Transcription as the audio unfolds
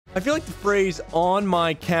I feel like the phrase "on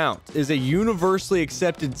my count" is a universally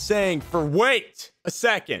accepted saying for wait a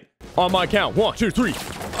second. On my count. 1, 2, 3.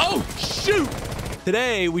 Oh, shoot!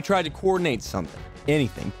 Today, we tried to coordinate something.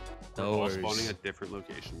 Anything. All spawning at different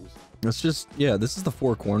locations. Let's just, yeah, this is the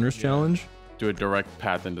 4 corners challenge. Do a direct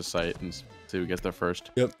path into sight and see who gets there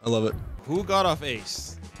first. Yep, I love it. Who got off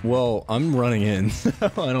ace? Well, I'm running in.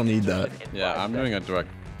 I don't need that. Yeah, I'm doing a direct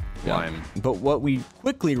line. But what we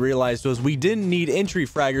quickly realized was we didn't need entry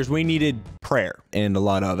fraggers. We needed prayer and a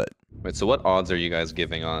lot of it. Wait, so what odds are you guys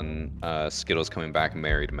giving on Skittles coming back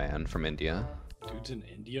married man from India? Dude's in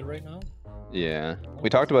India right now? Yeah, we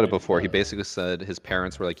talked about it before. He basically said his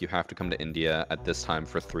parents were like, you have to come to India at this time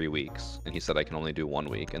for 3 weeks. And he said, I can only do 1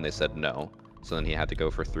 week. And they said no. So then he had to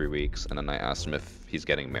go for 3 weeks. And then I asked him if he's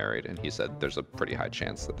getting married. And he said there's a pretty high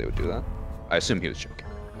chance that they would do that. I assume he was joking.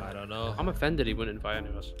 I don't know. I'm offended he wouldn't invite any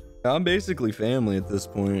of us. I'm basically family at this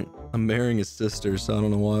point. I'm marrying his sister, so I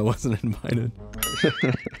don't know why I wasn't invited.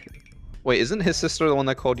 Wait, isn't his sister the one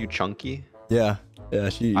that called you Chunky? Yeah. Yeah,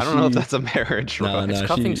 I don't know if that's a marriage, right? It's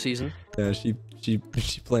cuffing season. Yeah, she's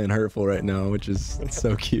playing hurtful right now, which is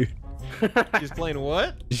so cute. She's playing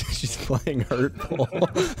what? She's playing hurtful.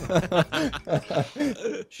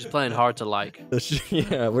 She's playing hard to like.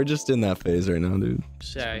 Yeah, we're just in that phase right now, dude.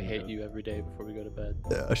 Say I hate you every day before we go to bed.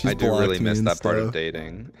 Yeah, she's I do really blocked me miss and that part of stuff.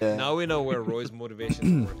 dating. Yeah. Now we know where Roy's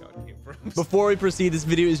motivation for workout came from. Before we proceed, this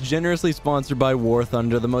video is generously sponsored by War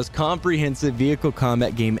Thunder, the most comprehensive vehicle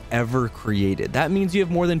combat game ever created. That means you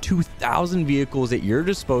have more than 2,000 vehicles at your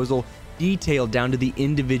disposal, detailed down to the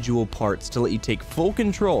individual parts to let you take full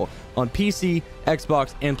control on PC,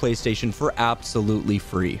 Xbox, and PlayStation for absolutely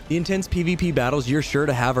free. The intense PvP battles you're sure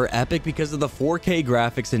to have are epic because of the 4K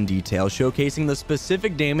graphics and detail showcasing the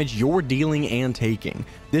specific damage you're dealing and taking.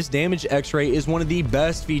 This damage X-ray is one of the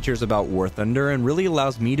best features about War Thunder and really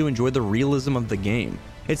allows me to enjoy the realism of the game.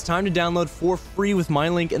 It's time to download for free with my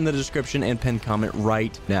link in the description and pinned comment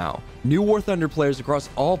right now. New War Thunder players across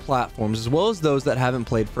all platforms, as well as those that haven't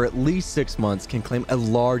played for at least 6 months, can claim a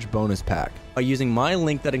large bonus pack by using my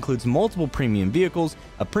link that includes multiple premium vehicles,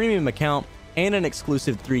 a premium account, and an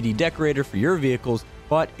exclusive 3D decorator for your vehicles,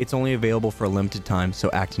 but it's only available for a limited time, so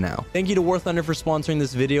act now. Thank you to War Thunder for sponsoring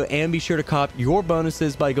this video, and be sure to cop your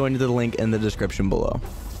bonuses by going to the link in the description below.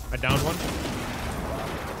 I downed one.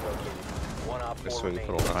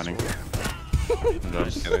 Running. No,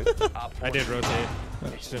 just kidding. I did rotate. I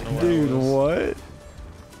just didn't know where Dude, I was.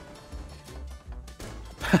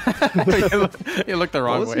 what? You looked the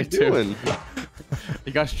wrong way, too.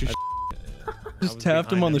 You gugot you Just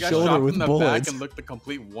tapped him on the got shoulder shot with from the bullets. back and looked the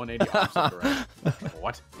complete 180 opposite direction.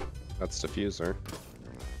 What? That's diffuser.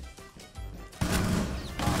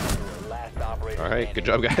 All right, good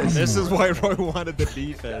job, guys. This is why Roy wanted the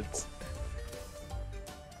defense.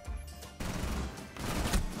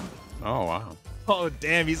 Oh, wow. Oh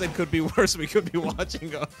damn, he said could be worse. We could be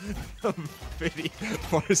watching a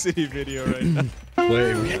varsity video right now.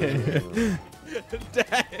 Wait.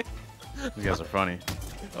 Dang. These guys are funny.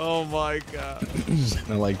 Oh my god.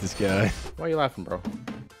 I like this guy. Why are you laughing, bro?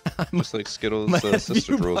 Just like Skittles' Man,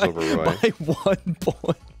 sister you rules over Roy. by 1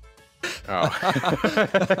 point. Oh.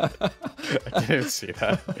 I didn't see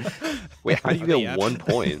that. Wait, how do you get 1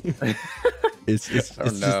 point? It's Oh,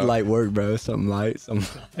 just no. light work, bro. Something light,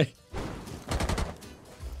 something light.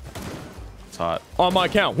 It's hot. On my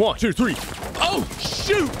count. 1, 2, 3. Oh,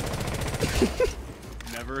 shoot!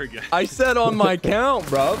 Never again. I said on my count,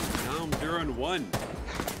 bro. Now I'm 0-1.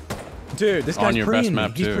 Dude, this On guy's your best pre-ing me.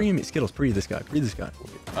 map, He's too. pre-ing me. Skittles, pre this guy. Pre this guy.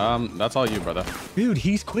 That's all you, brother. Dude,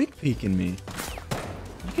 he's quick peeking me.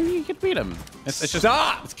 You can beat him. It's just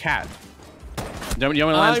Stop! It's cat. Do you want me to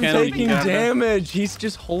lens I'm cannon? taking damage. He's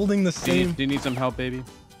just holding the same. Do you need some help, baby?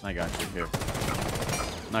 I got you. Here.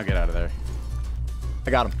 Now get out of there.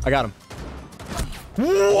 I got him. I got him.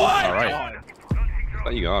 What? All right. I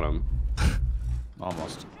thought you got him.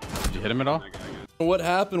 Almost. Did you hit him at all? What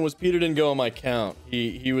happened was Peter didn't go on my count.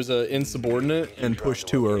 He was insubordinate and pushed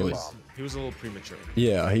too early. He was a little premature.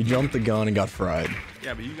 Yeah, he jumped the gun and got fried.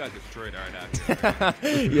 Yeah, but you got destroyed right after.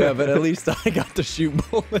 Yeah, but at least I got to shoot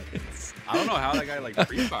bullets. I don't know how that guy like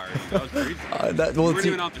pre-fired. That was crazy. Well, You weren't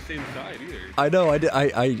even on the same side either. I know. I did.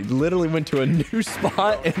 I literally went to a new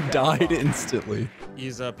spot and died instantly.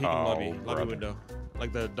 He's peeking lobby window,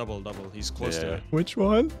 like the double. He's close to it. Which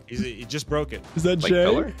one? He just broke it. Is that Like Jay?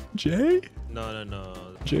 Pillar? Jay?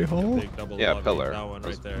 No. J Hall? Big double Yeah, lobby. pillar. That one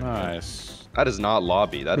right there. Nice. That is not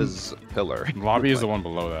lobby. That is pillar. Lobby is the one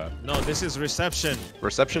below that. No, this is reception.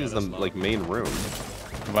 Reception is the that's like main room.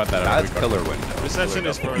 How about that? That's pillar window. Reception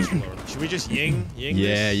is first floor. Should we just ying?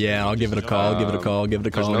 Yeah. I'll give it a call. Give it a call. Give it a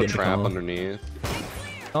There's call. no give it a trap call. underneath.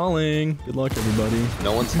 Calling. Good luck, everybody.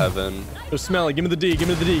 No one's heaven. So smelly. Give me the D. Give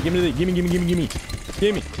me the D. Give me the D. Give me. Give me. Give me. Give me.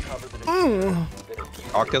 Give me.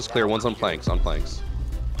 Octa's clear. One's on planks. On planks.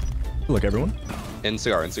 Good luck, everyone. In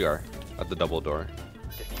cigar. In cigar. At the double door.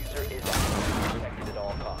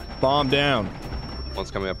 Bomb down.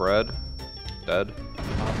 One's coming up red. Dead.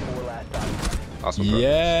 Awesome.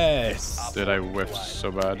 Yes. Did I whiff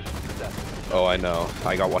so bad? Oh, I know.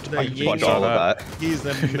 I got watched all ying. of that. He's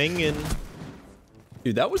the mingin.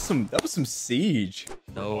 Dude, that was some siege.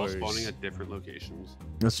 All spawning at different locations.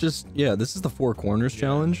 Let's just this is the 4 corners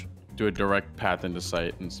challenge. Do a direct path into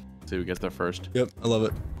sight and see who gets there first. Yep, I love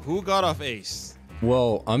it. Who got off ace?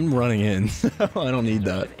 Well, I'm running in, so I don't need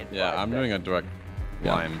that. Yeah, I'm doing a direct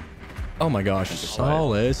line. Oh my gosh,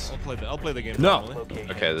 Solace. I'll play the game. No. normally.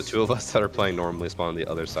 Okay, the 2 of us that are playing normally spawn on the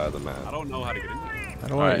other side of the I map. don't know how to get in there. How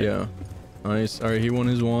do I? Yeah. Nice. All right, he won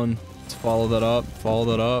his one. Let's follow that up. Follow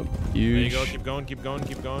that up. There you Huge. go. Keep going. Keep going.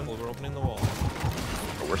 Keep going. We're opening the wall.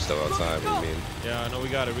 But we're still outside. What do you mean? Yeah, no, we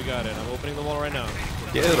got it. We got it. I'm opening the wall right now.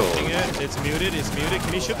 Get Opening it. it. It's muted. It's muted.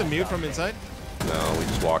 Can you shoot the mute from inside? No, we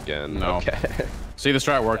just walk in. No. Okay. See, the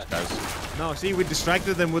strat works, guys. No. See, we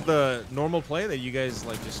distracted them with the normal play that you guys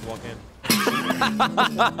like just walk in.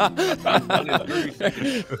 Only 30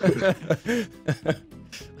 seconds.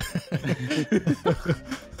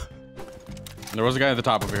 There was a guy at the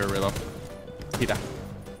top over here, Rilo. Peter.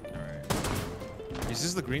 Is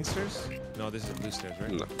this the green stairs? No, this is the blue stairs, right?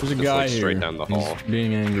 No, There's a just guy like here. straight down the hall. He's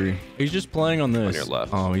being angry. He's just playing on this. On your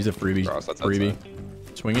left. Oh, he's a freebie. Cross, that's freebie.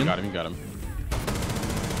 outside. Swinging. Got him, you got him.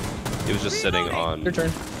 He was just sitting on Your turn.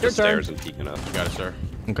 the Your turn. stairs and peeking up. You got it, sir.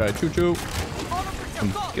 Okay, choo choo.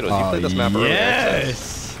 Kiddos, you played this map earlier.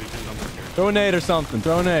 Yes. Throw a nade or something.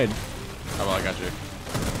 Throw a nade. Oh, well, I got you.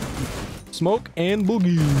 Smoke and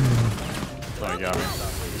boogie. Oh, you got me.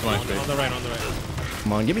 He's one On HP. the right. On the right.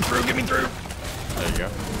 Come on, get me through. Get me through. There you go.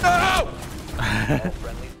 No!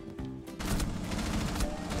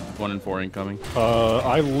 1 and 4 incoming.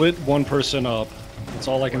 I lit one person up. That's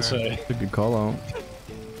all I can say. That's a good call out.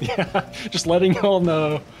 Yeah, just letting y'all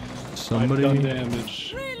know. Somebody. I've done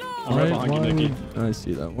damage. I'm right behind you, Nicky. I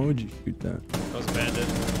see that. Why would you shoot that? That was bandit.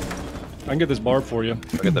 I can get this barb for you.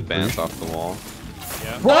 Look at the bands off the wall.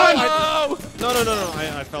 Yeah. Run! No.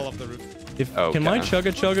 I fell off the roof. Can my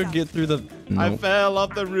chugga chugga get through the? I Nope. fell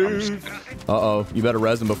off the roof. Uh-oh. You better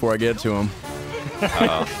res him before I get to him.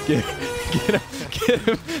 Uh-oh. Get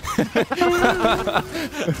him.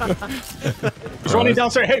 He's running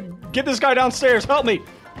downstairs. Hey, get this guy downstairs. Help me.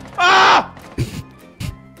 Ah!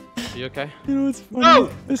 You okay? You know what's funny? No!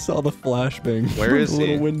 I saw the flashbang. Where from is the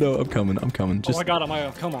little he? window. I'm coming. Oh, I got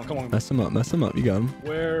him. Come on. Mess him up. Mess him up. You got him.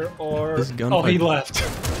 Where are... This gun Oh, he fight. left.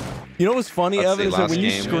 You know what's funny, Let's Evan, see, is that last when you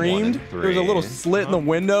game, screamed, 1 and there was a little 3. slit in the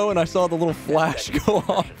window, and I saw the little flash go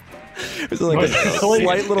off. It was like a Really?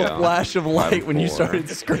 slight little Yeah. flash of light when you 5-4. started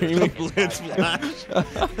screaming. Blitz flash.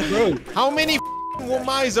 Bro, How many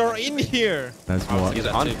Womais are in here? That's what. He's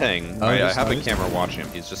on ping. Oh, Right, I he's have a nice. camera watching him.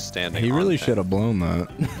 He's just standing. He on really ping. should have blown that.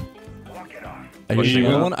 I Pushing get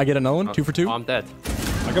another up. one. I get another one. 2 for 2. Oh, I'm dead.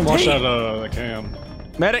 I can watch that cam.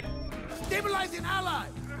 Medic.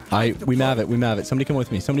 We mav it. We mav it. Somebody come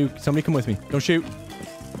with me. Somebody come with me. Don't shoot.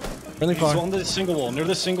 Friendly He's fire. on the single wall, near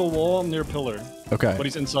the single wall, near pillar. Okay. But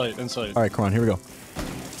he's inside. All right, come on. Here we go.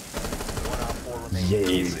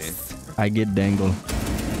 Easy. I get dangled.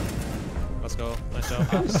 Let's go. Nice job.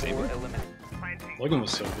 Logan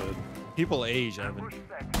was so good. People age, Evan.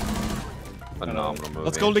 Phenomenal movie.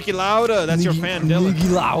 Let's go, Licky Louder. That's your fan, Dylan.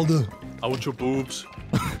 Niggy louder. I want your boobs.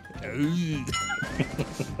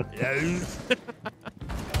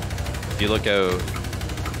 If you look out,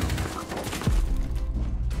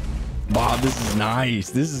 Bob, this is nice.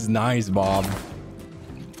 This is nice, Bob.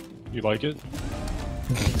 You like it?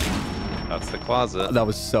 that's the closet. That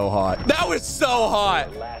was so hot. That was so hot.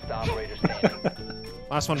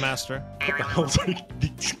 Last one, Master. I was like,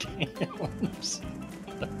 these cams.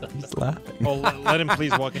 He's laughing. Oh, let him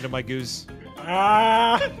please walk into my goose.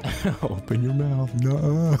 Ah! Open your mouth.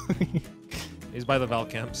 No. He's by the Val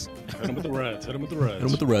camps. Hit him with the reds. Hit him with the Hit him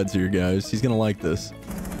reds. with the reds here, guys. He's gonna like this.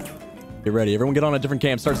 Get ready. Everyone get on a different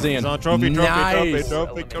camp. Start seeing. He's on trophy. Nice.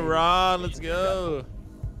 Come on, let's go.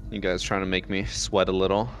 You guys trying to make me sweat a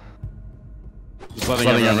little? Just letting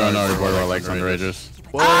everyone know where our legs under ages.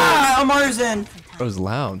 Ah, I'm Arzen. That was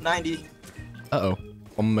loud. 90. Uh-oh. I'm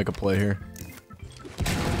gonna make a play here.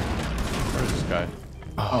 Where's this guy?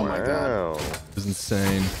 Oh my god. Wow. That was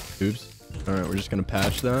insane. Oops. All right, we're just gonna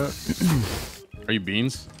patch that. Are you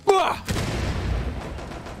beans?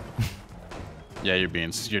 Yeah, you're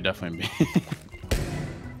beans. You're definitely beans.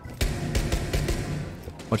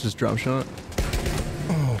 Watch this drop shot.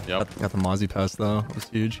 Yeah, Yep. Got the Mozzie pass though. That was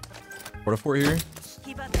huge. What a fort here.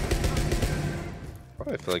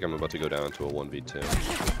 I feel like I'm about to go down to a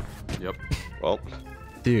 1v2. Yep. Well,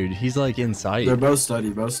 Dude, he's like in sight. They're both study,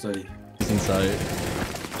 both study. He's in sight.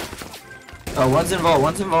 Oh, one's in vault,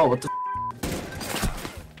 one's in vault. What the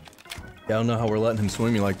Yeah, I don't know how we're letting him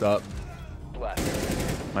swing me like that.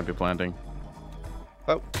 Might be planting.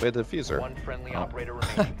 oh, we had the diffuser. One friendly operator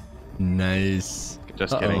remaining. Nice.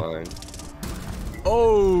 Just kidding. Fine.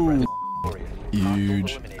 Oh,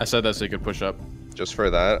 huge. I said that so you could push up. Just for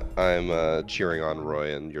that, I'm cheering on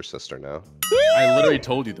Roy and your sister now. I literally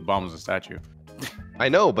told you the bomb was a statue. I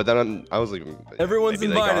know, but then I was like, Everyone's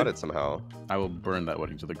maybe invited. they got it somehow. I will burn that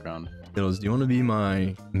wedding to the ground. Skittles, do you want to be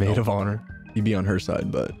my maid of honor? You'd be on her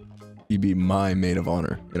side, but you'd be my maid of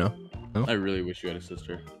honor, you know? No? I really wish you had a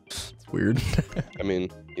sister. It's weird. I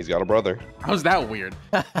mean, he's got a brother. How's that weird?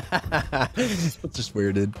 It's just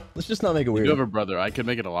weirded. Let's just not make it You weird. have a brother. I could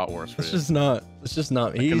make it a lot worse for Let's you. just not. Let's just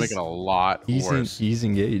not. I could make it a lot worse. He's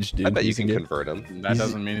engaged, dude. I bet you He's can engaged. convert him. That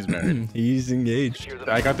doesn't mean he's married. He's engaged.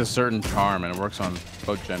 I got this certain charm and it works on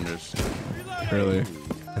both genders. Really?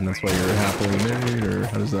 And that's why you're happily married, or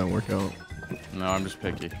how does that work out? No, I'm just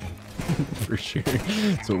picky. For sure.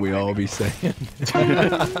 That's what we all be saying.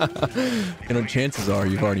 You know, chances are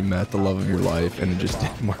you've already met the love of your life and it just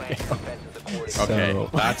didn't work out. Okay, So-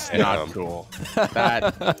 that's not cool.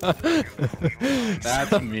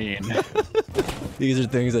 That's mean. These are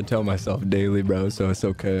things I tell myself daily, bro, so it's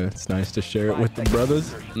okay. It's nice to share it with the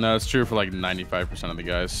brothers. No, it's true for like 95% of the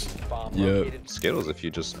guys. Yep, Skittles, if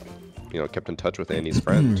you just, kept in touch with Annie's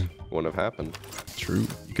friend, it wouldn't have happened. true.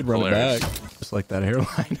 You could run Hilarious. it back, just like that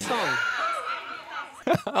airline.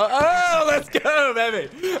 Oh, let's go, baby!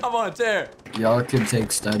 I'm on a tear. Y'all could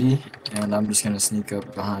take study, and I'm just gonna sneak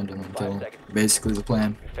up behind him and kill him. Basically the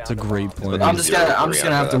plan. It's a great plan. I'm just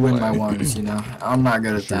gonna have to win my plan. ones, you know. I'm not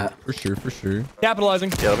good at that. For sure, for sure.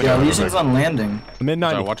 Capitalizing. Yeah, Legion's on landing. Mid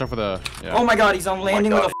 90. So watch out for the. Yeah. Oh my god, he's on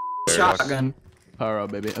landing with a shotgun. Power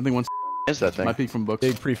up, baby. I think once. Is that thing? My peek from books.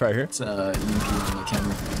 Big pre-fire here. It's EMP on the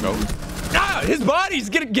camera. Go. Ah, his body's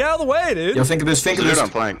get out of the way, dude. Yo, think of this, think of Dude, this. I'm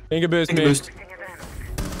playing. Finger boost, Think of me. boost.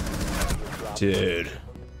 Dude.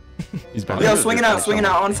 He's back. Yo, swinging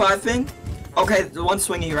out on 5 ping. Okay, the one's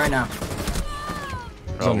swinging right now.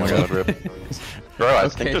 Oh my god, rip. Bro, I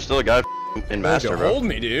think there's still a guy in master, bro. Hold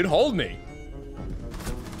me, dude. Hold me.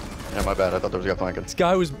 Yeah, my bad. I thought there was a guy flanking. This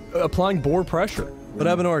guy was applying bore pressure. What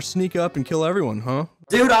happened to our sneak up and kill everyone, huh?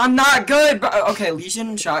 Dude, I'm not good, bro. Okay,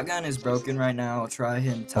 Legion shotgun is broken right now. I'll try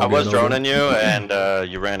him. I was droning you, and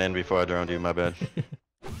you ran in before I droned you. My bad.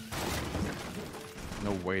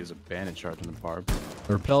 No way there's a bandit charge in the barb.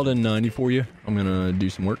 I repelled in 90 for you. I'm gonna do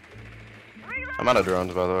some work. I'm out of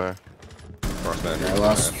drones, by the way. Frostman, Yeah, I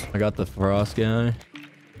lost. I got the frost guy.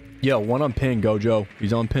 Yo, one on ping. Go, Joe.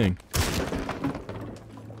 He's on ping.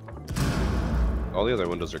 all the other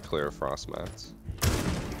windows are clear of frost mats.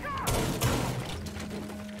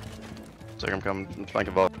 It's like I'm coming. I'm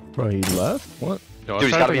flanking vault. Bro, he left? What? Yo, Dude,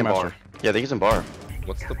 he's gotta be in master. bar. Yeah, I think he's in bar.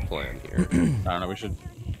 What's the plan here? I don't know. We should.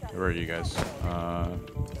 Where are you guys?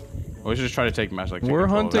 We should just try to take master. Like, take We're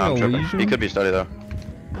control of hunting it. I'm a tripping. Legion? He could be study though.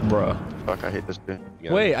 Bruh. Fuck, I hate this dude.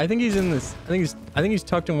 Yeah. Wait, I think he's in this. I think he's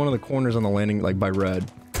tucked in one of the corners on the landing, like by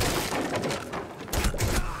red.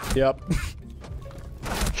 Yep.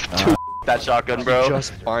 That shotgun, bro.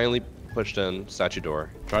 Just finally pushed in statue door.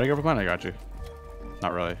 Try to go for mine. I got you.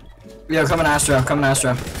 Not really. Yeah, coming Astro, coming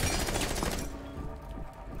Astro.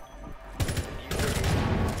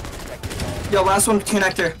 Yo, last one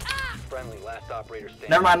connector. Friendly, last operator standing.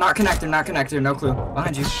 Never mind, not connector, no clue.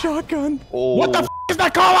 Behind you. Shotgun. Oh, What the f is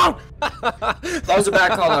that call out? That was a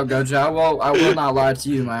bad call out, Gojo. I will not lie to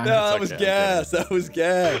you, man. No, that okay, was okay. gas. That was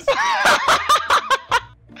gas.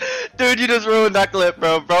 Dude, you just ruined that clip,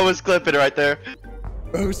 bro. Bro was clipping right there.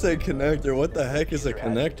 Bro said connector. What the heck is a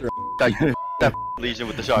connector? That Legion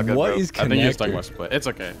with the shotgun, What bro. is I think he was talking connector? about split. It's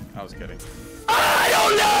okay. I was kidding.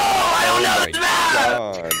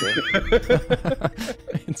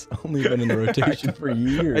 It's only been in the rotation for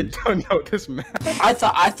years. don't know this map. I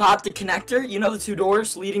thought the connector, you know the two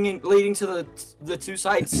doors leading to the two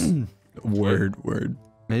sites. Word.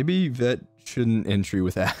 Maybe Vet shouldn't entry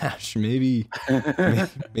with Ash. Maybe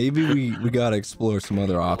we gotta explore some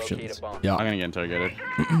other options. I'm Yeah. gonna get interrogated.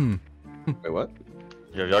 wait, what?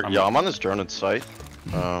 Yo, I'm on this drone at site.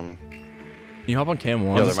 Can you hop on cam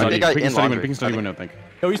one? Yo, there might be a guy in laundry. Picking study window, I think.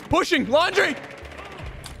 Yo, he's pushing laundry.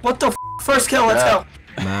 What the first kill, let's go.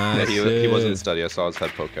 Yeah, Nice. he wasn't study. I saw his head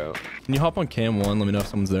poke out. Can you hop on cam one? Let me know if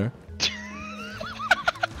someone's there.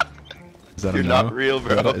 Is that You're a no? not real,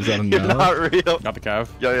 bro. Is that a You're no? not real. Got the cav.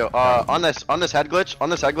 Yo, on this head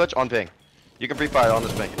glitch, on ping. You can free fire on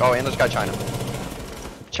this bank. Oh, and this guy China.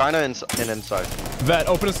 China and inside. Vet,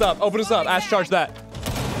 open us up. Open us up. Ash charge that.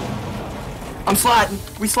 I'm sliding.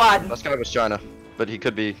 We sliding. This guy was China, but he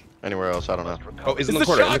could be anywhere else. I don't know. Oh, he's in It's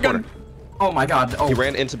the the corner. In the corner. Oh my god. Oh, He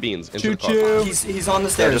ran into beans. Into the car. Choo-choo. he's on the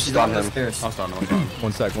stairs. just He's on stun the him. stairs. I'll start him.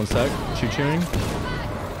 One sec, one sec. Choo-chooing.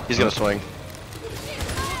 He's gonna swing.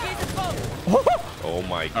 Oh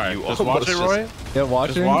my god. Alright, You just almost watch it, Roy. Yeah,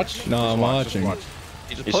 watching? Just watch. No, Just I'm watch, watching. Just watch.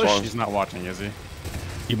 He just He pushed. swung. He's not watching, is he?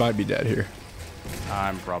 You might be dead here.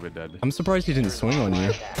 I'm probably dead. I'm surprised he didn't swing on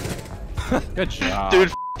you. Good job.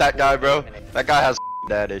 Dude, that guy, bro. That guy has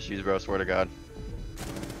dad issues, bro. Swear to God.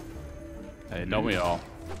 Hey, don't we all?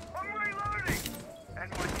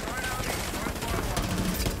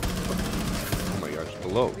 Oh my gosh.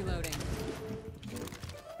 Below.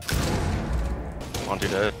 Monty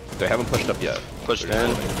dead. They haven't pushed up yet. Pushed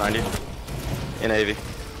in. 90. In AV.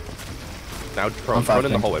 Now prone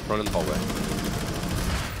in the hallway. Prone in the hallway.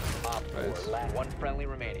 Op 4, one friendly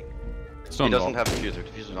remaining. Still He doesn't involved. have diffuser.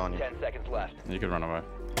 Diffuser's on you. 10 seconds left. You could run away.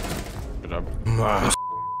 Good job.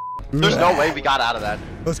 There's no way we got out of that.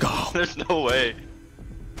 Let's go. There's no way.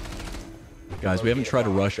 Guys, we haven't tried to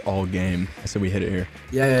rush all game. I said we hit it here.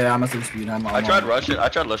 Yeah, I'm at 3 speed. I tried rushing. I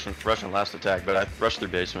tried rushing last attack, but I rushed through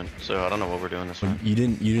basement. So I don't know what we're doing this time. You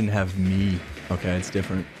didn't have me. Okay, it's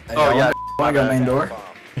different. Hey, Oh yeah. Wanna go main door?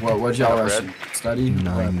 What'd y'all Yeah, rush? red. Study?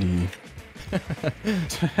 90.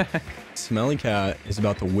 Smelly Cat is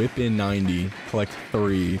about to whip in 90, collect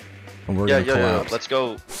 3, and we're gonna collapse. Let's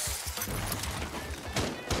go.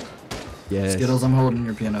 Yes. Skittles, I'm holding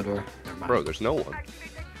your piano door. Never mind. Bro, there's no one.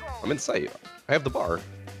 I'm in sight. I have the bar.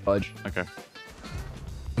 Fudge. Okay.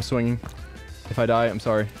 I'm swinging. If I die, I'm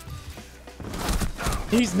sorry.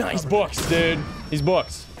 He's nice books, dude. He's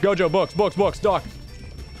books. Gojo, books, Doc.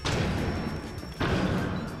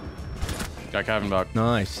 Got Kevin back.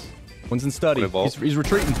 Nice. One's in study. What about- He's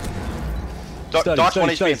retreating. Dodge 1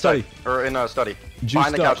 HP study. inside. Or in study. Juiced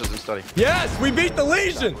Behind the up. couches in study. Yes, we beat the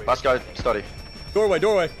Legion. Last guy, study. Doorway.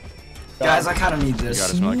 Guys, I kind of need You this.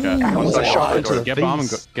 got a Smelly Cat. One side shot into the Get bomb and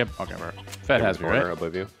go. Get. Okay, bro. Fed has me, corner right?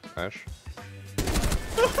 above you. Ash.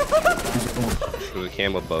 There's a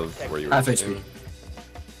cam above where you were. Half HP.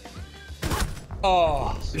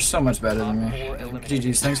 Oh. You're so much better than me.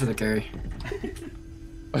 GG's, thanks for the carry.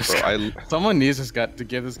 Bro, Someone needs this guy to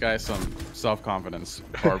give this guy some self-confidence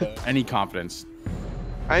or any confidence.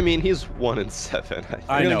 I mean, he's 1 in 7.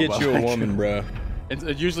 I know, but like, woman, bro. It's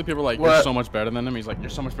usually people are like, you're What? so much better than him. He's like, you're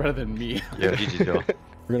so much better than me. Yeah, GG Joe.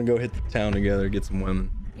 We're gonna go hit the town together, get some women.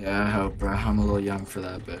 Yeah, I hope, bro. I'm a little young for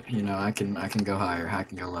that, but you know, I can go higher, I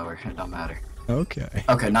can go lower. It don't matter. Okay.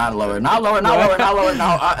 Okay, not lower. No,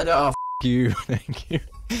 Thank you. Thank you.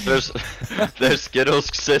 There's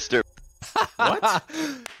Skittles' sister. What?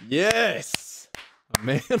 Yes. A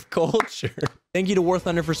man of culture. Thank you to War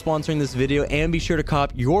Thunder for sponsoring this video, and be sure to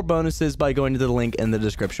cop your bonuses by going to the link in the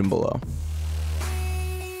description below.